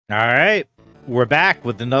All right, we're back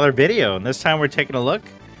with another video, and this time we're taking a look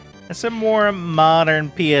at some more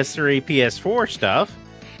modern PS3, PS4 stuff.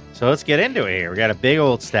 So let's get into it here. We got a big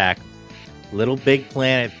old stack. Little Big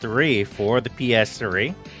Planet 3 for the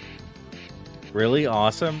PS3. Really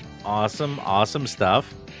awesome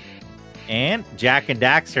stuff. And Jak and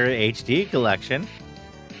Daxter HD collection.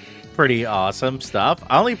 Pretty awesome stuff.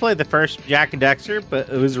 I only played the first Jak and Daxter, but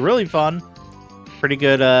it was really fun. Pretty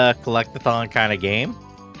good collectathon kind of game.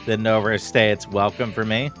 Didn't overstay its welcome for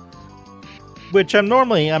me. Which I'm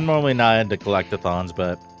normally not into collectathons,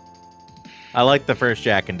 but I like the first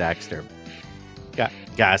Jak and Daxter. Got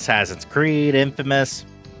Assassin's Creed, Infamous.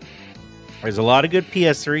 There's a lot of good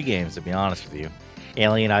PS3 games, to be honest with you.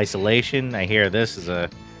 Alien Isolation. I hear this is a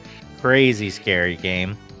crazy scary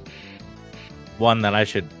game. One that I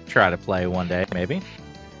should try to play one day, maybe.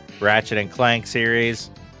 Ratchet and Clank series.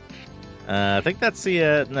 I think that's the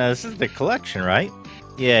no, this is the collection, right?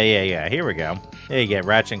 Yeah. Here we go. There you get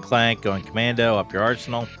Ratchet and Clank, Going Commando, Up Your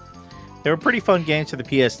Arsenal. They were pretty fun games for the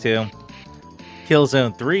PS2.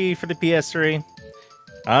 Killzone 3 for the PS3.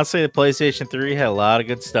 Honestly, the PlayStation 3 had a lot of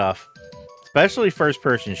good stuff. Especially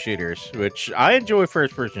first-person shooters, which I enjoy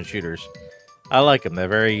first-person shooters. I like them. They're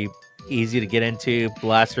very easy to get into,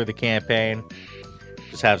 blast through the campaign,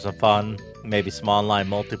 just have some fun, maybe some online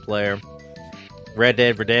multiplayer. Red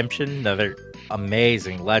Dead Redemption, another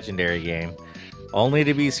amazing, legendary game. Only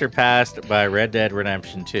to be surpassed by Red Dead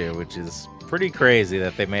Redemption 2, which is pretty crazy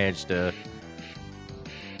that they managed to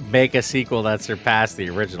make a sequel that surpassed the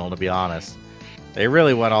original, to be honest. They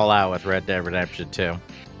really went all out with Red Dead Redemption 2.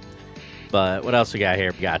 But what else we got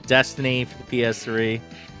here? We got Destiny for the PS3.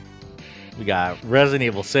 We got Resident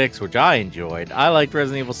Evil 6, which I enjoyed. I liked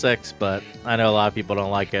Resident Evil 6, but I know a lot of people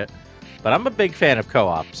don't like it. But I'm a big fan of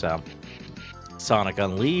co-op, so. Sonic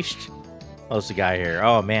Unleashed. What else we got here?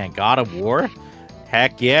 Oh, man, God of War?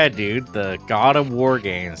 Heck yeah, dude. The God of War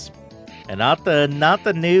games. And not the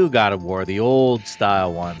new God of War, the old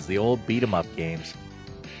style ones, the old beat-em-up games.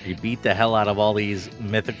 You beat the hell out of all these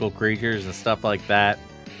mythical creatures and stuff like that.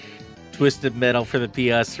 Twisted Metal for the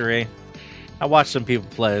PS3. I watched some people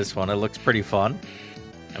play this one. It looks pretty fun.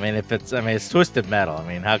 I mean, it's Twisted Metal. I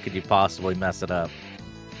mean, how could you possibly mess it up?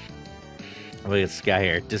 Look at this guy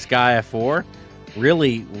here. Disgaea 4.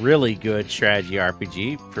 Really good strategy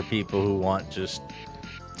RPG for people who want just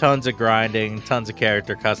tons of grinding, tons of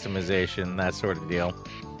character customization, that sort of deal.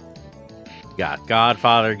 Got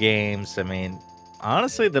Godfather games. I mean,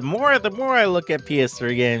 honestly, the more I look at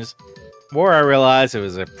PS3 games, the more I realize it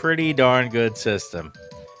was a pretty darn good system.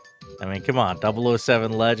 I mean, come on,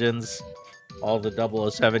 007 Legends, all the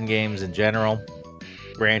 007 games in general,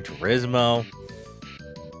 Gran Turismo,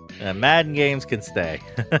 Madden games can stay.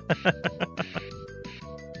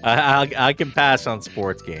 I can pass on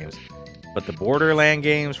sports games, but the Borderlands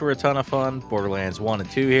games were a ton of fun. Borderlands 1 and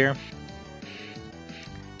 2 here.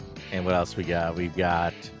 And what else we got? We've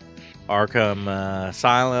got Arkham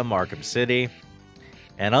Asylum, Arkham City.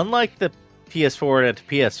 And unlike the PS4 and the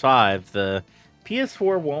PS5, the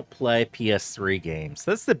PS4 won't play PS3 games.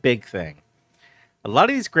 That's the big thing. A lot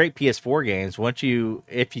of these great PS4 games,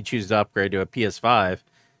 if you choose to upgrade to a PS5,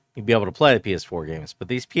 you'll be able to play the PS4 games. But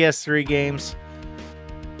these PS3 games,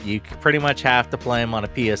 you pretty much have to play them on a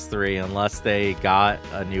PS3 unless they got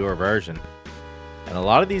a newer version. And a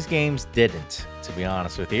lot of these games didn't, to be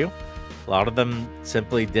honest with you. A lot of them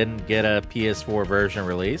simply didn't get a PS4 version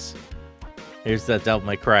release. Here's the Devil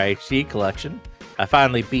May Cry HD collection. I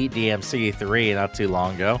finally beat DMC 3 not too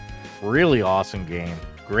long ago. Really awesome game.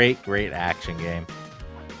 Great action game.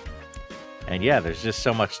 And yeah, there's just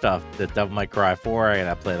so much stuff. The Devil May Cry 4, I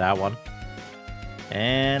gotta play that one.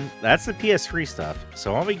 And that's the PS3 stuff.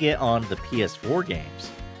 So why don't we get on the PS4 games?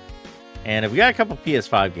 And we got a couple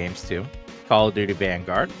PS5 games too. Call of Duty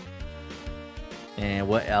Vanguard. And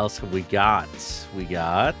what else have we got? We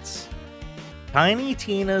got Tiny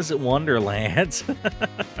Tina's Wonderlands.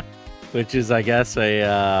 Which is, I guess,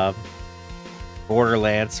 a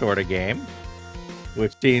Borderlands sort of game.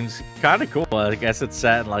 Which seems kind of cool. I guess it's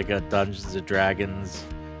set in like a Dungeons & Dragons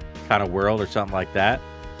kind of world or something like that.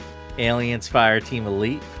 Aliens Fireteam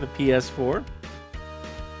Elite for the PS4.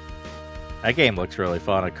 That game looks really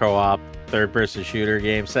fun. A co-op, third-person shooter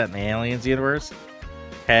game set in the Aliens universe.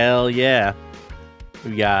 Hell yeah.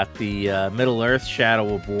 We got the Middle-earth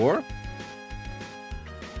Shadow of War.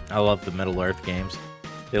 I love the Middle-earth games.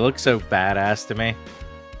 They look so badass to me.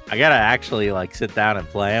 I gotta actually like sit down and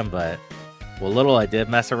play them, but what little I did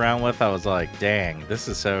mess around with, I was like, dang, this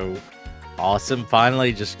is so awesome.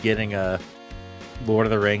 Finally just getting a Lord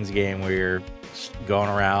of the Rings game where you're going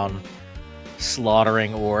around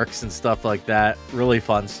slaughtering orcs and stuff like that. Really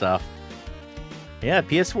fun stuff. Yeah,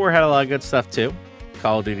 PS4 had a lot of good stuff too.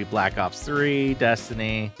 Call of Duty Black Ops 3,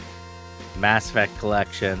 Destiny, Mass Effect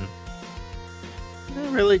Collection.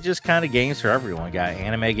 Really just kind of games for everyone. Got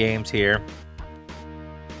anime games here.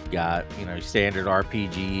 Got, you know, standard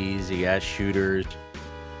RPGs, you got shooters.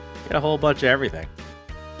 You got a whole bunch of everything.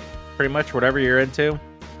 Pretty much whatever you're into,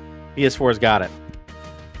 PS4's got it.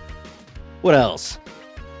 What else?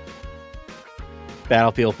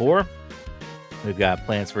 Battlefield 4. We've got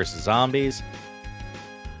Plants vs. Zombies.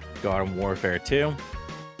 Garden Warfare 2.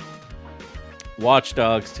 Watch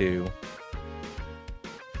Dogs 2.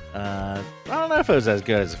 I don't know if it was as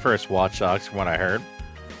good as the first Watch Dogs from what I heard.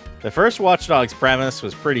 The first Watch Dogs premise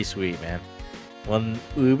was pretty sweet, man. When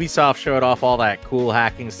Ubisoft showed off all that cool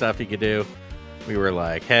hacking stuff you could do, we were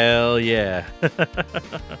like, hell yeah.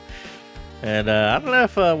 And I don't know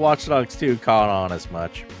if Watch Dogs 2 caught on as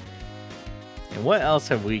much. And what else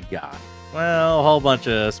have we got? Well, a whole bunch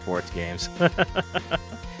of sports games.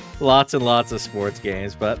 Lots and lots of sports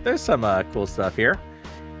games, but there's some cool stuff here.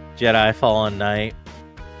 Jedi Fallen Knight.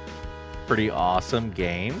 Pretty awesome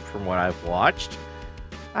game from what I've watched.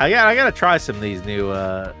 I gotta try some of these new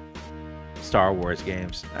Star Wars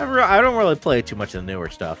games. I don't really play too much of the newer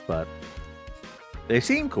stuff, but they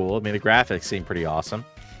seem cool. I mean, the graphics seem pretty awesome.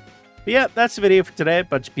 But yeah, that's the video for today. A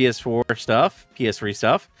bunch of PS4 stuff, PS3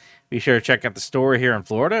 stuff. Be sure to check out the store here in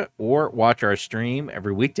Florida or watch our stream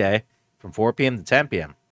every weekday from 4 p.m. to 10 p.m.